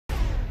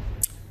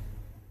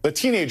The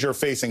teenager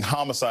facing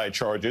homicide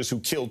charges who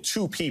killed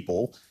 2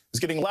 people is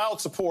getting loud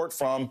support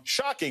from,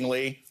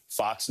 shockingly,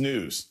 Fox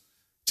News.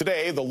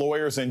 Today, the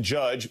lawyers and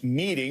judge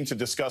meeting to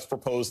discuss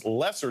proposed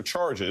lesser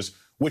charges,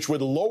 which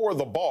would lower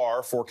the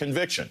bar for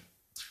conviction.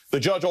 The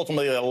judge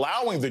ultimately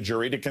allowing the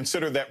jury to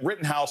consider that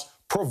Rittenhouse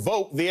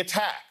provoked the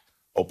attack,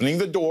 opening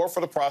the door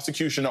for the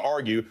prosecution to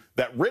argue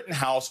that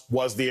Rittenhouse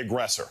was the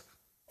aggressor.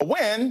 A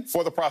win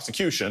for the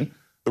prosecution.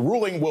 The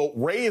ruling will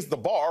raise the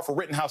bar for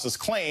Rittenhouse's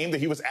claim that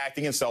he was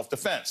acting in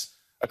self-defense,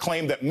 a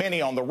claim that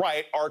many on the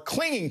right are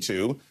clinging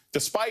to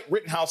despite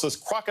Rittenhouse's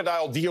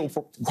crocodile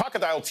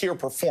tear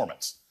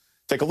performance.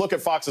 Take a look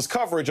at Fox's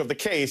coverage of the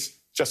case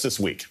just this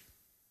week.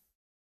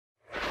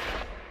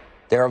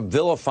 They're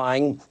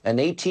vilifying an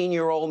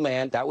 18-year-old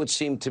man. That would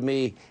seem to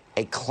me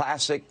a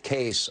classic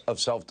case of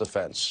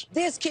self-defense.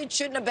 This kid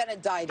shouldn't have been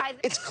indicted.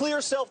 It's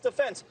clear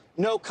self-defense.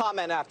 No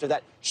comment after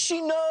that.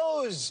 She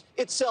knows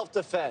it's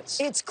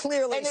self-defense. It's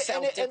clearly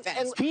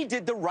self-defense. He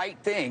did the right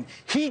thing.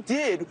 He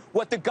did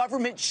what the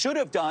government should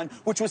have done,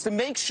 which was to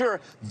make sure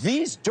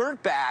these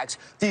dirtbags,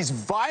 these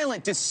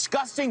violent,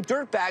 disgusting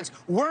dirtbags,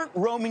 weren't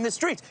roaming the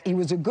streets. He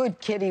was a good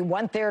kid. He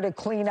went there to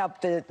clean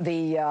up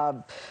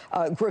the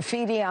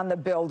graffiti on the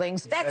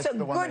buildings. That's a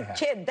good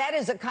kid. That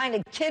is the kind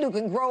of kid who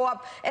can grow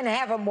up and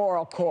have a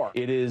moral core.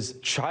 It is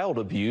child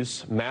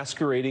abuse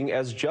masquerading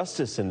as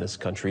justice in this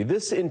country.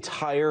 This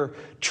entire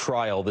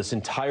trial, this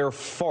entire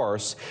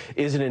farce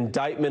is an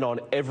indictment on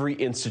every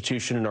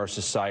institution in our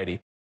society.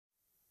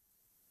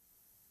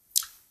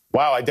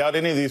 Wow, I doubt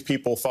any of these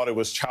people thought it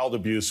was child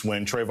abuse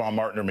when Trayvon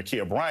Martin or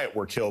Ma'Khia Bryant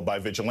were killed by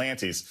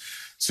vigilantes.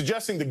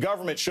 Suggesting the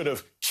government should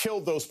have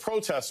killed those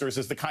protesters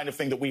is the kind of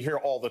thing that we hear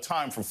all the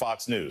time from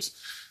Fox News.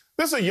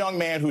 This is a young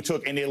man who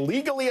took an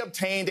illegally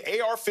obtained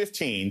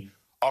AR-15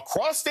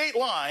 across state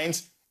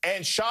lines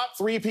and shot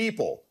 3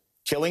 people,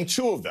 killing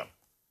 2 of them.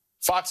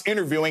 Fox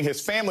interviewing his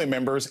family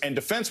members and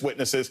defense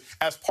witnesses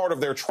as part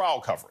of their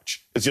trial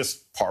coverage. It's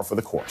just par for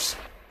the course.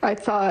 I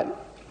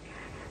thought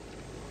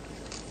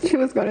he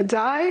was going to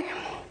die.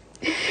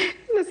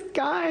 This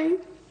guy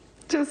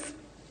just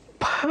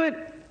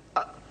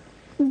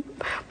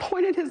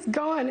pointed his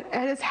gun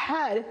at his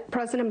head.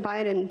 President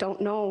Biden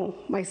don't know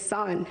my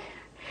son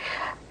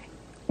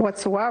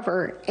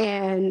whatsoever,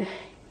 and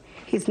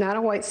he's not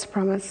a white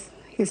supremacist.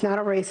 He's not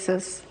a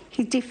racist.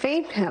 He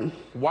defamed him.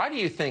 Why do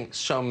you think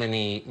so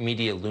many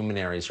media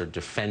luminaries are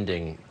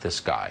defending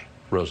this guy,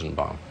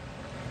 Rosenbaum?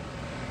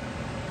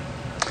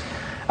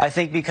 I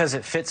think because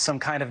it fits some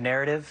kind of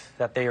narrative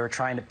that they were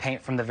trying to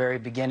paint from the very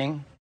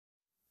beginning.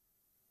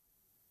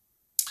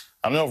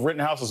 I don't know if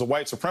Rittenhouse is a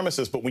white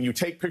supremacist, but when you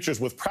take pictures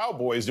with Proud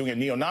Boys doing a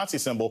neo-Nazi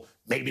symbol,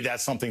 maybe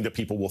that's something that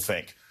people will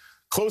think.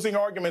 Closing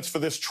arguments for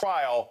this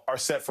trial are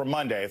set for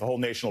Monday. The whole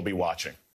nation will be watching.